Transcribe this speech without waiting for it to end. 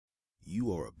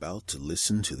You are about to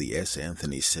listen to the S.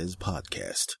 Anthony Says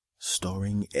podcast,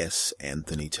 starring S.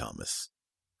 Anthony Thomas.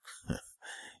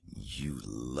 You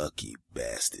lucky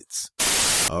bastards.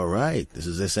 All right, this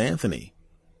is S. Anthony.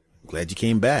 Glad you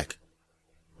came back.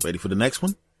 Ready for the next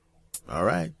one? All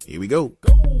right, here we go.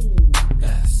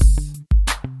 S.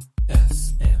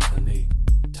 Anthony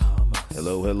Thomas.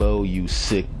 Hello, you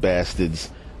sick bastards.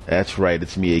 That's right,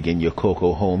 it's me again, your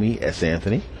Coco homie, S.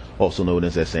 Anthony, also known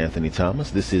as S. Anthony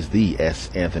Thomas. This is the S.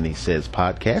 Anthony Says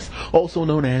podcast, also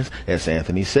known as S.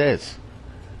 Anthony Says.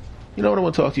 You know what I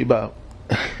want to talk to you about?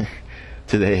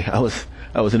 Today, I was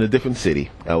in a different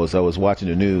city. I was watching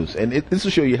the news, and this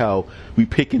will show you how we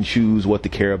pick and choose what to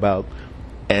care about.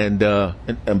 And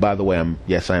by the way, I'm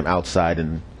outside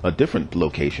in a different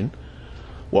location,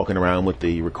 walking around with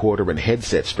the recorder and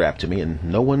headset strapped to me, and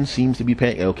no one seems to be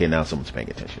paying. Okay, now someone's paying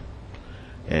attention,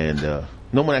 and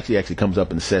no one actually comes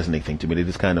up and says anything to me. They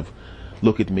just kind of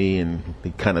look at me and they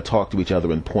kind of talk to each other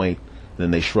and point, and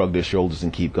then they shrug their shoulders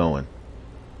and keep going.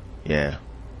 Yeah.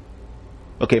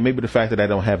 Okay, maybe the fact that I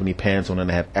don't have any pants on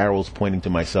and I have arrows pointing to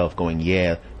myself going,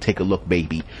 yeah, take a look,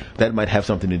 baby. That might have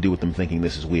something to do with them thinking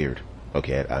this is weird.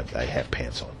 Okay, I have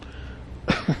pants on.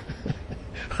 All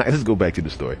right, let's go back to the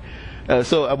story.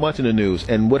 So I'm watching the news,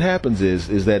 and what happens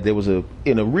is that there was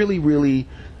in a really,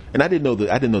 and I didn't know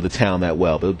the town that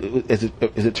well, but as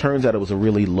it turns out, it was a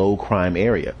really low crime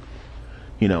area.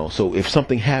 You know, so if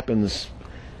something happens,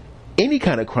 any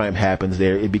kind of crime happens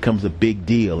there, it becomes a big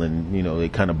deal, and you know they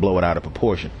kind of blow it out of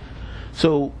proportion.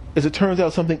 So as it turns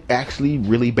out, something actually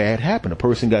really bad happened. A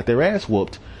person got their ass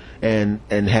whooped and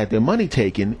had their money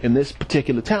taken in this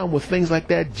particular town, where things like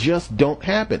that just don't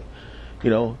happen. You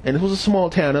know, and it was a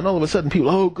small town, and all of a sudden people,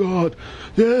 oh God,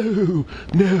 no,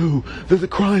 there's a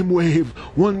crime wave.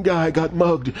 One guy got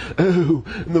mugged. Oh,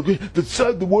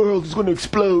 the world is going to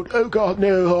explode. Oh God,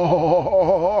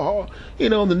 no. You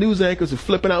know, and the news anchors are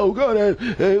flipping out. Oh God,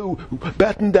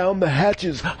 batten down the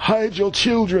hatches. Hide your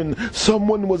children.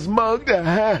 Someone was mugged.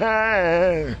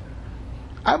 I've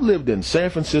lived in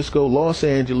San Francisco, Los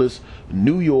Angeles,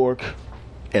 New York,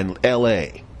 and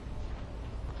L.A.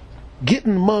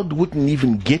 Getting mugged wouldn't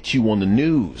even get you on the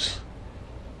news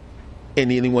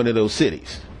in any one of those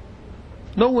cities.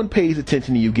 No one pays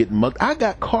attention to you getting mugged. I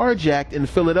got carjacked in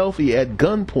Philadelphia at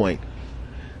gunpoint.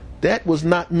 That was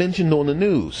not mentioned on the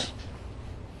news.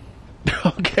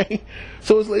 Okay?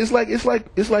 So it's like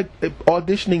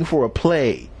auditioning for a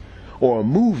play or a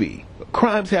movie.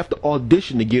 Crimes have to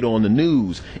audition to get on the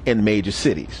news in major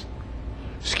cities.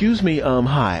 Excuse me,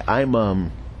 hi,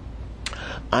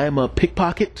 I'm a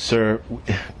pickpocket, sir.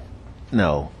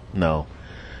 No.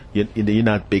 You're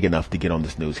not big enough to get on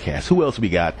this newscast. Who else we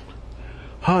got?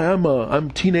 Hi,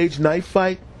 I'm teenage knife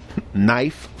fight.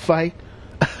 Knife fight?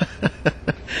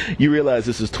 You realize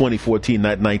this is 2014,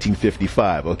 not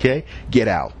 1955, okay? Get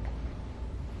out.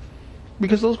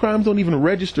 Because those crimes don't even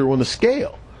register on the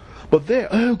scale. But there,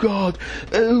 oh God,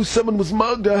 oh, someone was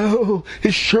mugged, oh,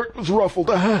 his shirt was ruffled,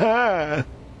 right?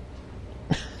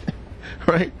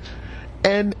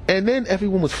 And then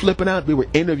everyone was flipping out. We were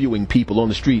interviewing people on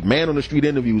the street, man on the street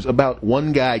interviews about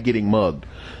one guy getting mugged.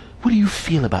 What do you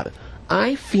feel about it?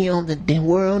 I feel that the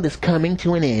world is coming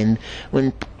to an end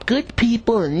when good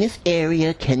people in this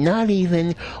area cannot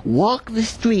even walk the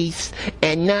streets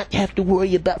and not have to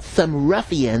worry about some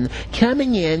ruffian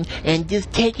coming in and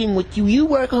just taking what you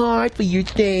work hard for your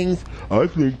things. I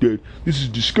think that this is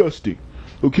disgusting.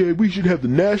 Okay, we should have the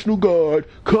National Guard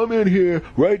come in here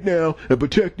right now and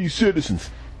protect these citizens.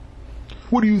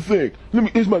 What do you think?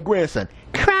 Here's my grandson.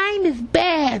 Crime is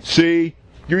bad. See?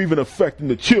 You're even affecting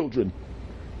the children.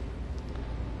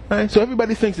 Alright, so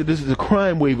everybody thinks that this is a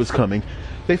crime wave is coming.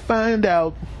 They find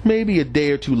out maybe a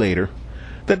day or two later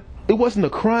that it wasn't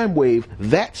a crime wave.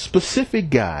 That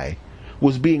specific guy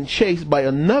was being chased by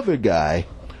another guy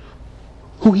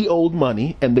who he owed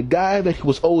money, and the guy that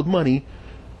was owed money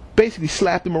basically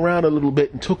slapped him around a little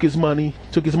bit and took his money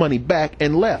back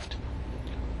and left.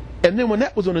 And then when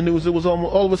that was on the news, it was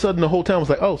all of a sudden the whole town was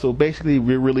like, oh, so basically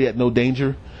we're really at no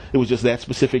danger. It was just that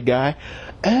specific guy.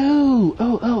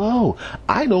 Oh,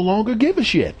 I no longer give a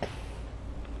shit.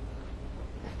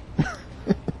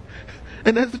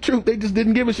 And that's the truth. They just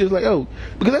didn't give a shit. It's like, oh,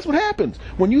 because that's what happens.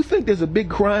 When you think there's a big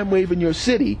crime wave in your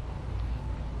city,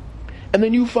 and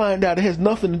then you find out it has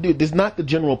nothing to do, there's not the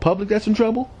general public that's in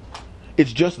trouble.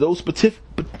 It's just those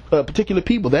particular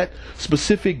people, that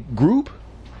specific group.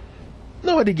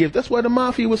 Nobody gives. That's why the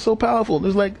mafia was so powerful.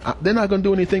 It's like, they're not going to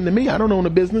do anything to me. I don't own a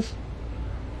business.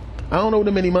 I don't owe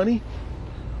them any money.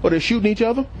 Or they're shooting each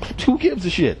other. Who gives a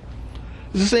shit?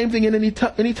 It's the same thing in any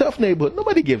tough neighborhood.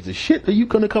 Nobody gives a shit. Are you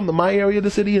going to come to my area of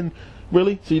the city and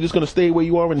Really? So you're just going to stay where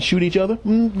you are and shoot each other?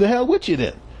 The hell with you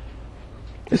then.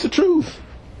 It's the truth.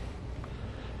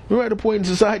 We're at a point in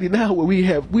society now where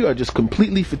we are just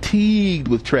completely fatigued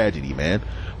with tragedy, man.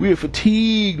 We are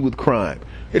fatigued with crime.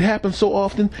 It happens so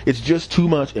often, it's just too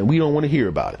much, and we don't want to hear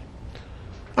about it.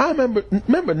 I remember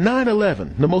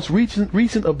 9/11, the most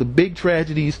recent of the big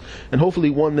tragedies, and hopefully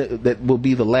one that will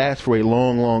be the last for a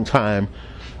long, long time.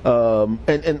 And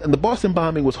the Boston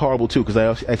bombing was horrible too, because I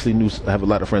actually I have a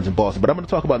lot of friends in Boston. But I'm going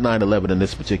to talk about 9/11 in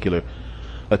this particular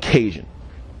occasion.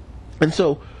 And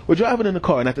so we're driving in the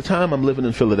car, and at the time I'm living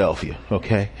in Philadelphia,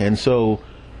 okay? And so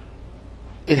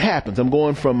it happens. I'm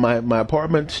going from my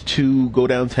apartment to go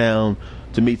downtown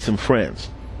to meet some friends.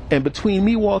 And between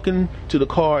me walking to the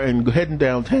car and heading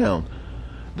downtown,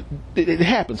 it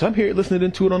happens. I'm here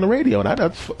listening to it on the radio, and I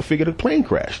figured a plane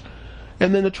crashed.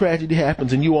 And then the tragedy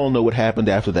happens, and you all know what happened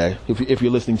after that, if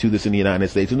you're listening to this in the United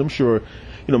States. And I'm sure,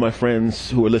 my friends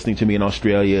who are listening to me in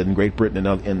Australia and Great Britain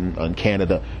and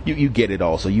Canada, you get it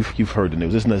all. So you've heard the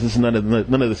news. None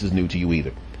of this is new to you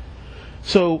either.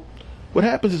 So what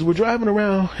happens is we're driving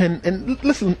around, and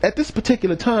listen, at this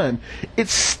particular time,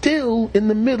 it's still in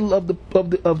the middle of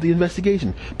the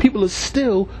investigation. People are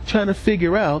still trying to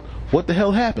figure out what the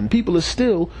hell happened. People are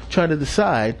still trying to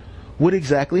decide what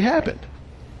exactly happened.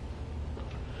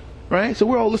 Right? So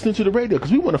we're all listening to the radio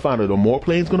because we want to find out, are more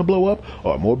planes going to blow up?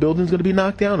 Or are more buildings going to be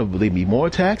knocked down? Or will there be more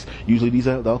attacks? Usually these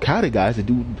are the Al-Qaeda guys that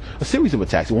do a series of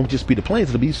attacks. It won't just be the planes.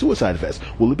 It'll be suicide vests.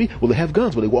 Will they have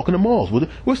guns? Will they walk in the malls?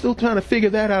 We're still trying to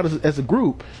figure that out as a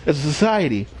group, as a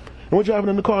society. And we're driving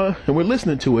in the car and we're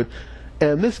listening to it.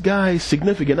 And this guy's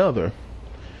significant other,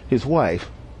 his wife,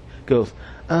 goes,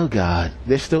 "Oh God,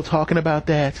 they're still talking about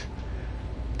that?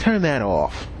 Turn that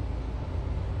off."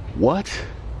 What?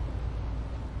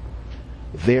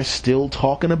 They're still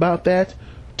talking about that?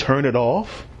 Turn it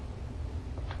off?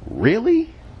 Really?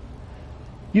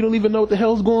 You don't even know what the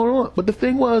hell's going on. But the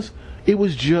thing was, it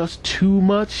was just too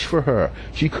much for her.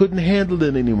 She couldn't handle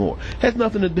it anymore. Has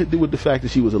nothing to do with the fact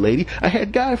that she was a lady. I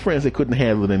had guy friends that couldn't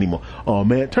handle it anymore. "Oh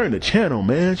man, turn the channel,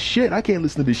 man. Shit, I can't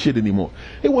listen to this shit anymore."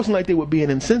 It wasn't like they were being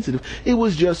insensitive. It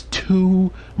was just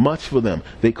too much for them.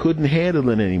 They couldn't handle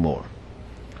it anymore.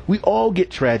 We all get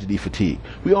tragedy fatigue.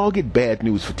 We all get bad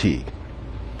news fatigue.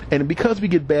 And because we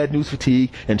get bad news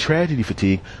fatigue and tragedy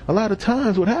fatigue, a lot of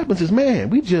times what happens is, man,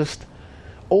 we just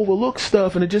overlook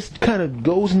stuff and it just kind of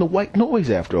goes into white noise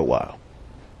after a while.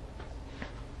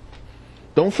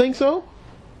 Don't think so?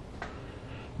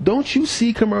 Don't you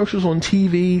see commercials on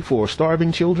TV for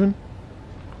starving children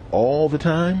all the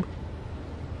time?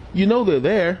 You know they're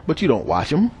there, but you don't watch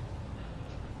them.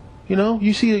 You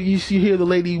hear the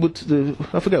lady with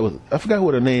I forgot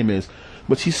what her name is,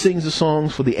 but she sings the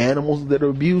songs for the animals that are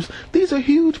abused. These are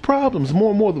huge problems.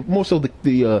 More so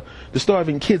the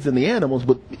starving kids than the animals.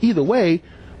 But either way,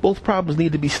 both problems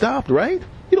need to be stopped, right?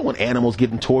 You don't want animals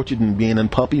getting tortured and being in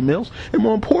puppy mills. And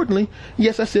more importantly,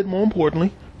 yes, I said more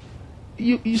importantly,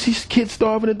 you see kids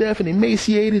starving to death and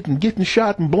emaciated and getting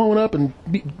shot and blown up and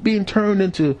being turned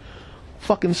into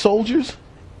fucking soldiers.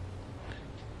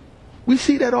 We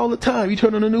see that all the time. You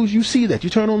turn on the news, you see that.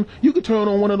 You could turn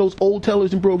on one of those old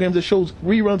television programs that shows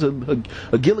reruns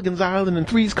of Gilligan's Island and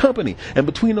Three's Company. And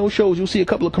between those shows, you'll see a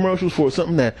couple of commercials for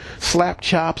something that slap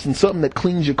chops and something that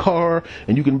cleans your car,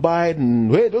 and you can buy it.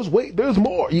 And hey, there's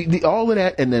more. All of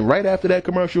that, and then right after that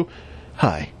commercial,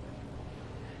 hi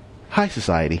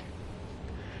society.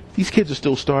 These kids are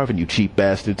still starving, you cheap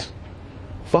bastards.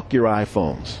 Fuck your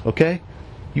iPhones, okay?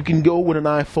 You can go with an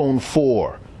iPhone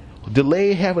 4.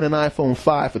 Delay having an iPhone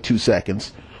 5 for 2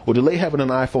 seconds, or delay having an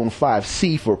iPhone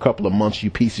 5C for a couple of months,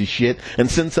 you piece of shit, and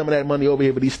send some of that money over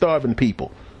here for these starving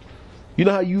people. You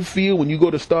know how you feel when you go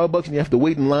to Starbucks and you have to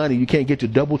wait in line and you can't get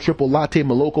your double, triple latte,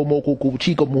 maloko, moko,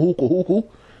 chico, mahuko, huku?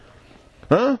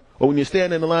 Huh? Or when you're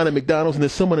standing in the line at McDonald's and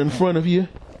there's someone in front of you,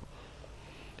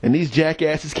 and these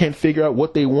jackasses can't figure out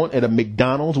what they want at a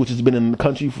McDonald's, which has been in the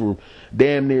country for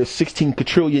damn near 16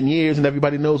 quadrillion years, and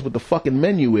everybody knows what the fucking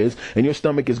menu is, and your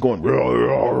stomach is going rah,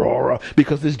 rah, rah, rah,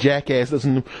 because this jackass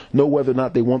doesn't know whether or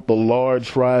not they want the large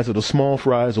fries or the small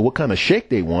fries or what kind of shake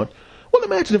they want. Well,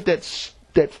 imagine if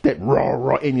that rah,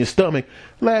 rah in your stomach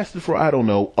lasted for, I don't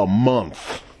know, a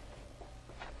month.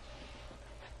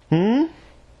 And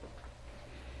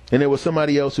there was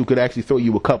somebody else who could actually throw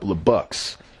you a couple of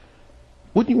bucks.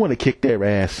 Wouldn't you want to kick their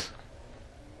ass?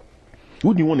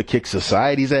 Wouldn't you want to kick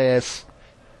society's ass?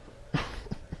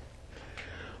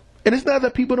 And it's not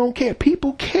that people don't care.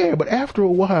 People care, but after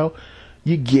a while,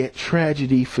 you get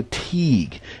tragedy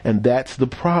fatigue. And that's the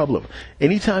problem.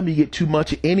 Anytime you get too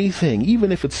much of anything,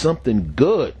 even if it's something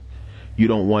good, you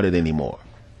don't want it anymore.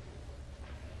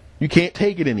 You can't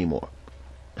take it anymore.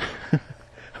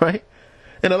 right?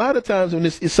 And a lot of times when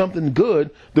it's something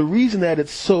good, the reason that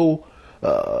it's so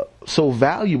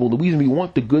valuable, the reason we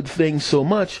want the good things so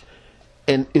much,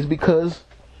 and is because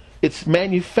it's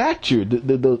manufactured.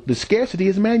 The scarcity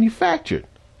is manufactured.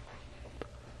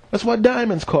 That's why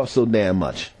diamonds cost so damn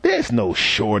much. There's no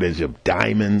shortage of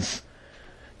diamonds.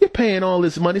 You're paying all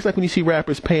this money. It's like when you see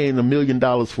rappers paying $1 million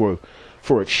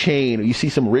for a chain, or you see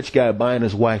some rich guy buying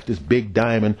his wife this big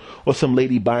diamond, or some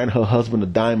lady buying her husband a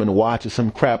diamond watch or some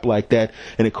crap like that,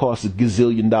 and it costs $1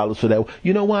 gazillion for that.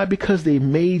 You know why? Because they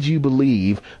made you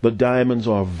believe the diamonds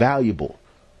are valuable.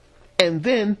 And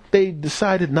then they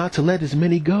decided not to let as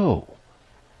many go.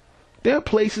 There are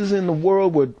places in the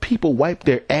world where people wipe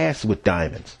their ass with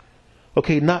diamonds.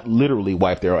 Okay, not literally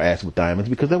wipe their ass with diamonds,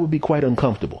 because that would be quite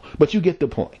uncomfortable. But you get the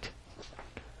point.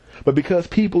 But because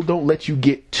people don't let you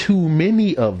get too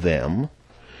many of them,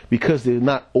 because they're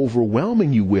not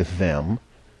overwhelming you with them,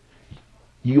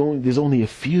 there's only a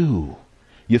few.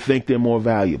 You think they're more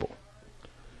valuable.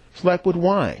 It's like with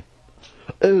wine.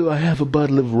 Oh, I have a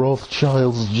bottle of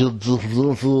Rothschild's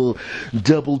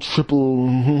double, triple,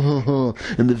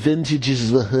 and the vintage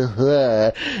is,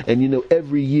 and you know,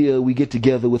 every year we get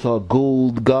together with our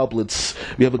gold goblets.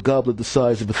 We have a goblet the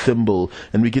size of a thimble,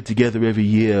 and we get together every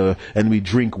year, and we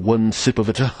drink one sip of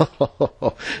it,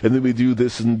 and then we do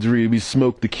this, and we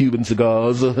smoke the Cuban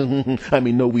cigars. I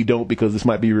mean, no, we don't, because this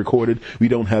might be recorded. We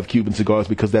don't have Cuban cigars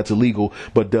because that's illegal,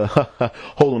 but,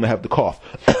 hold on, I have to cough.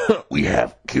 We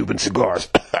have Cuban cigars.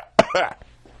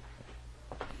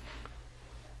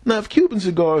 Now, if Cuban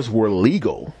cigars were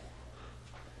legal,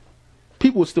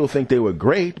 people would still think they were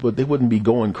great, but they wouldn't be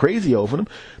going crazy over them.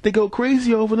 They go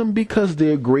crazy over them because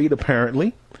they're great,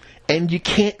 apparently, and you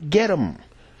can't get them.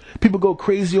 People go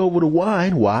crazy over the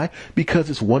wine. Why? Because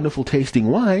it's wonderful tasting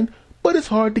wine, but it's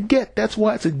hard to get. That's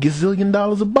why it's $1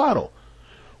 gazillion a bottle.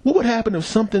 What would happen if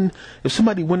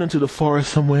somebody went into the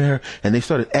forest somewhere and they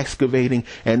started excavating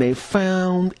and they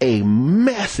found a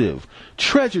massive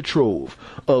treasure trove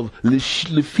of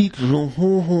Lafite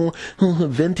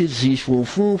vintage,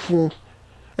 and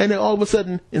then all of a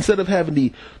sudden, instead of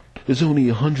having there's only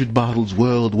 100 bottles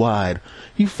worldwide,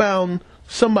 you found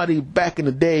somebody back in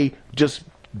the day just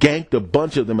ganked a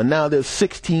bunch of them, and now there's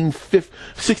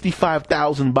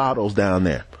 65,000 bottles down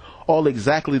there, all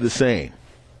exactly the same.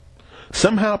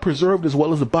 Somehow preserved as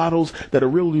well as the bottles that a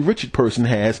really rich person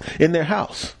has in their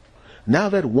house. Now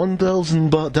that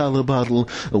 $1,000 bottle, a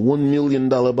 $1 million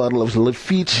bottle of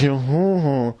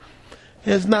Lafite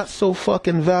is not so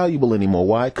fucking valuable anymore.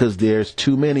 Why? Because there's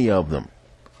too many of them.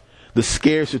 The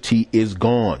scarcity is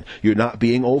gone. You're not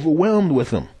being overwhelmed with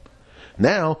them.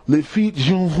 Now, Lafite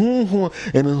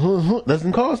and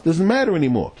doesn't matter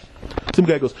anymore. Some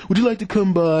guy goes, would you like to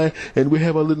come by and we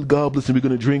have our little goblets and we're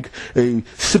going to drink a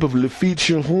sip of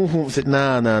Lafite? I said,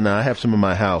 nah, I have some in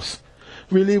my house.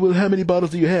 Really? Well, how many bottles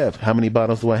do you have? How many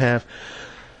bottles do I have?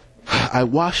 I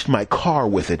washed my car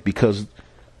with it because,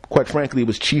 quite frankly, it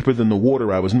was cheaper than the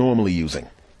water I was normally using.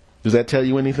 Does that tell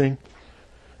you anything?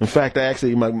 In fact,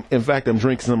 I'm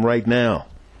drinking some right now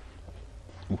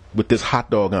with this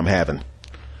hot dog I'm having.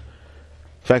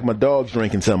 In fact, my dog's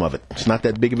drinking some of it. It's not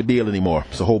that big of a deal anymore.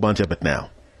 It's a whole bunch of it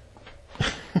now.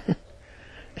 And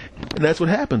that's what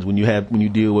happens when you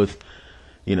deal with,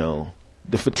 the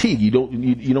fatigue. You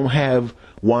don't have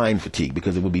wine fatigue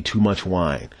because it would be too much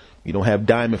wine. You don't have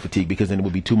diamond fatigue because then it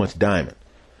would be too much diamond.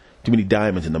 Too many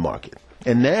diamonds in the market.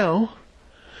 And now,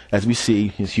 as we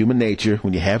see, it's human nature.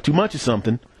 When you have too much of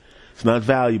something, it's not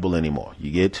valuable anymore. You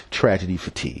get tragedy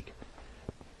fatigue.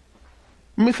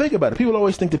 I mean, think about it. People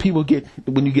always think that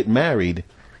when you get married,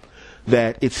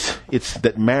 that it's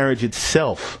that marriage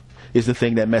itself is the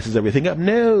thing that messes everything up.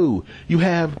 No, you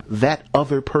have that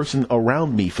other person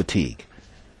around me fatigue.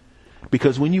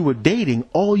 Because when you were dating,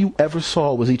 all you ever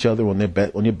saw was each other on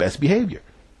your best behavior.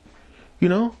 You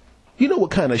know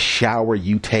what kind of shower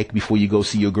you take before you go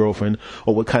see your girlfriend,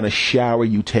 or what kind of shower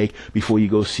you take before you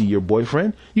go see your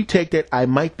boyfriend? You take that I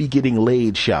might be getting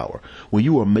laid shower, where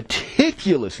you are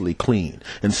meticulously clean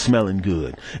and smelling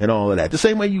good and all of that. The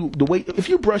same way if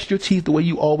you brush your teeth the way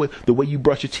you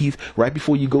brush your teeth right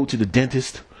before you go to the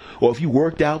dentist, or if you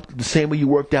worked out the same way you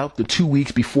worked out the 2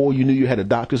 weeks before you knew you had a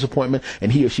doctor's appointment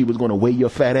and he or she was going to weigh your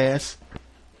fat ass.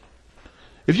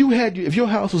 If your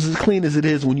house was as clean as it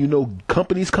is when you know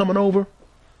company's coming over,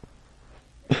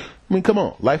 I mean, come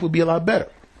on, life would be a lot better.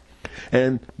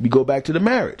 And we go back to the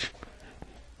marriage.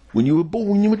 When you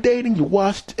were dating, you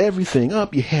washed everything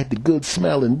up. You had the good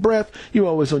smell and breath. You were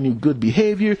always on your good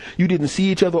behavior. You didn't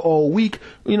see each other all week.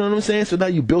 You know what I'm saying? So now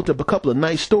you built up a couple of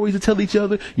nice stories to tell each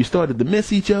other. You started to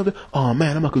miss each other. Oh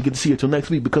man, I'm not gonna get to see her till next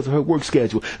week because of her work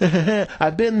schedule.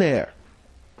 I've been there.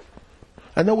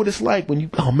 I know what it's like when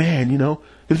oh man,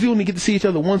 if you only get to see each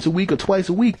other once a week or twice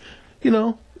a week,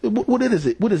 what is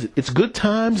it? What is it? It's good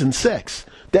times and sex.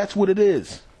 That's what it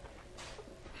is.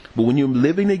 But when you're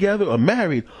living together or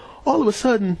married, all of a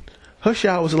sudden, her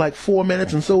showers are like 4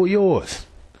 minutes and so are yours.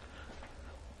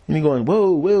 And you're going,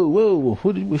 whoa.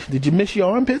 Did you miss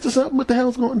your armpits or something? What the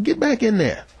hell's going on? Get back in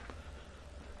there.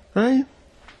 Right?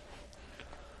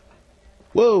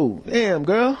 Whoa, damn,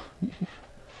 girl.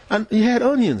 You had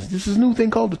onions. This is a new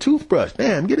thing called the toothbrush.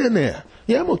 Damn, get in there.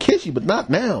 Yeah, I'm going to kiss you, but not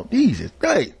now. Jesus,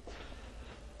 right.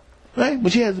 Right?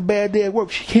 When she has a bad day at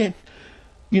work, she can't,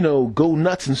 go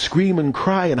nuts and scream and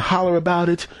cry and holler about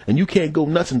it. And you can't go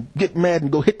nuts and get mad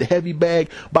and go hit the heavy bag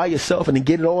by yourself and then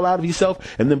get it all out of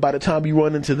yourself. And then by the time you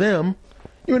run into them,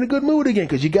 you're in a good mood again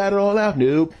because you got it all out.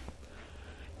 Nope.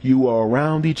 You are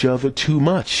around each other too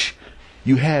much.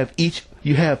 You have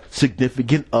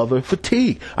significant other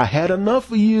fatigue. I had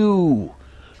enough of you.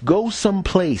 Go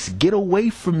someplace. Get away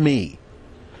from me.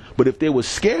 But if there was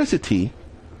scarcity,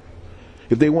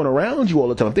 if they weren't around you all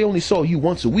the time, if they only saw you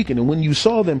once a week, and when you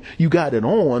saw them, you got it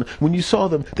on. When you saw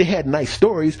them, they had nice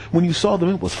stories. When you saw them,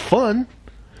 it was fun.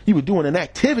 You were doing an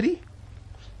activity.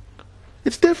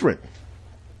 It's different.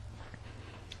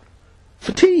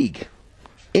 Fatigue.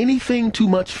 Anything too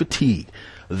much fatigue.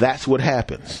 That's what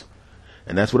happens.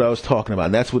 And that's what I was talking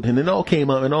about. And it all came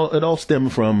up, and it all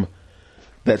stemmed from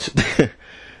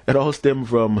it all stemmed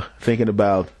from thinking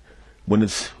about when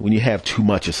you have too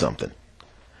much of something.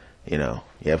 You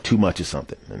have too much of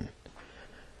something, and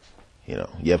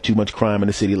you have too much crime in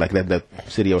the city, like that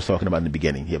city I was talking about in the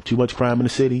beginning. You have too much crime in the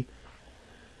city,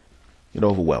 it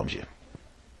overwhelms you.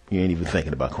 You ain't even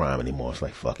thinking about crime anymore. It's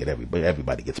like, fuck it,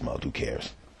 everybody gets mugged. Who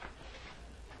cares?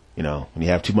 When you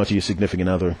have too much of your significant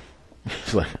other,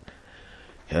 it's like,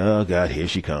 oh God, here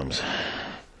she comes.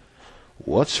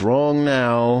 What's wrong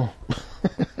now?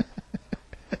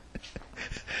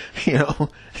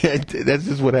 That's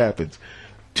just what happens.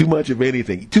 Too much of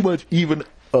anything, too much even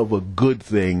of a good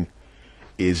thing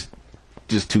is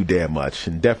just too damn much.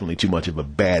 And definitely too much of a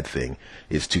bad thing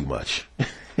is too much.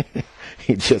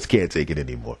 You just can't take it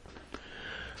anymore.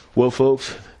 Well,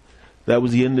 folks, that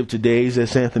was the end of today's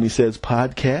S. Anthony Says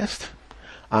podcast.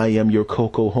 I am your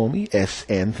Coco homie, S.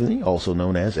 Anthony, also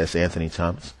known as S. Anthony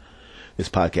Thomas. This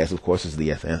podcast, of course, is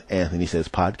the S. Anthony Says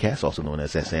podcast, also known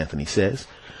as S. Anthony Says.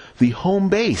 The home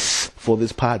base for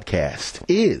this podcast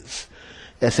is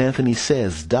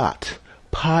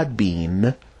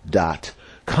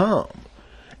santhonysays.podbean.com.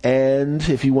 And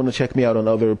if you want to check me out on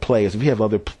other players, if you have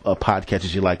other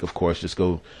podcasts you like, of course, just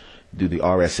go do the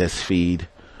RSS feed.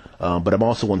 But I'm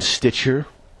also on Stitcher.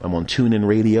 I'm on TuneIn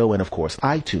Radio and, of course,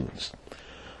 iTunes.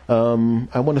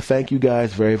 I want to thank you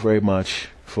guys very, very much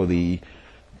for the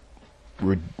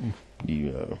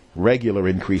regular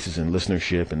increases in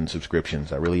listenership and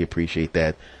subscriptions. I really appreciate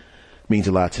that. It means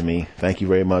a lot to me. Thank you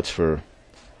very much for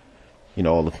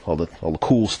all the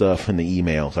cool stuff and the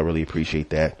emails. I really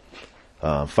appreciate that.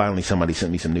 Finally, somebody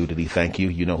sent me some nudity. Thank you.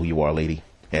 You know who you are, lady.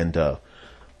 And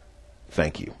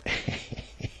thank you.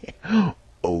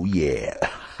 Oh yeah.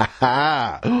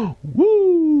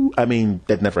 Woo! I mean,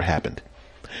 that never happened.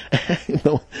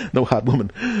 No hot woman.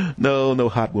 No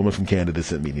hot woman from Canada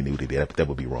sent me any nudity. That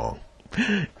would be wrong.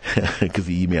 Because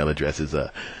the email address is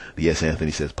the S.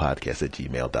 Anthony Says podcast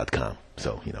 @gmail.com.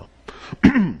 So,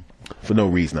 for no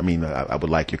reason. I mean, I would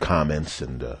like your comments,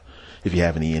 and if you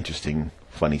have any interesting,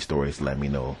 funny stories, let me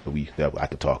know that I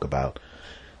could talk about.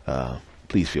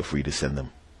 Please feel free to send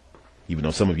them. Even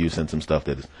though some of you sent some stuff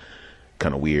that is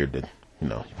kind of weird that,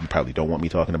 you probably don't want me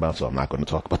talking about, so I'm not going to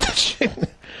talk about that shit.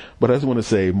 But I just want to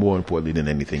say, more importantly than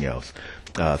anything else,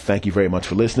 thank you very much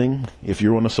for listening. If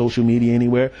you're on a social media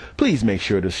anywhere, please make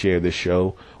sure to share this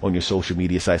show on your social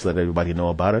media sites. Let everybody know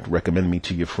about it. Recommend me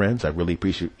to your friends. I really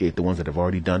appreciate the ones that have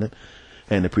already done it,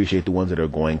 and appreciate the ones that are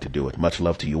going to do it. Much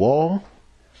love to you all.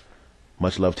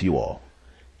 Much love to you all.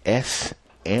 S.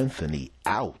 Anthony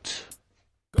out.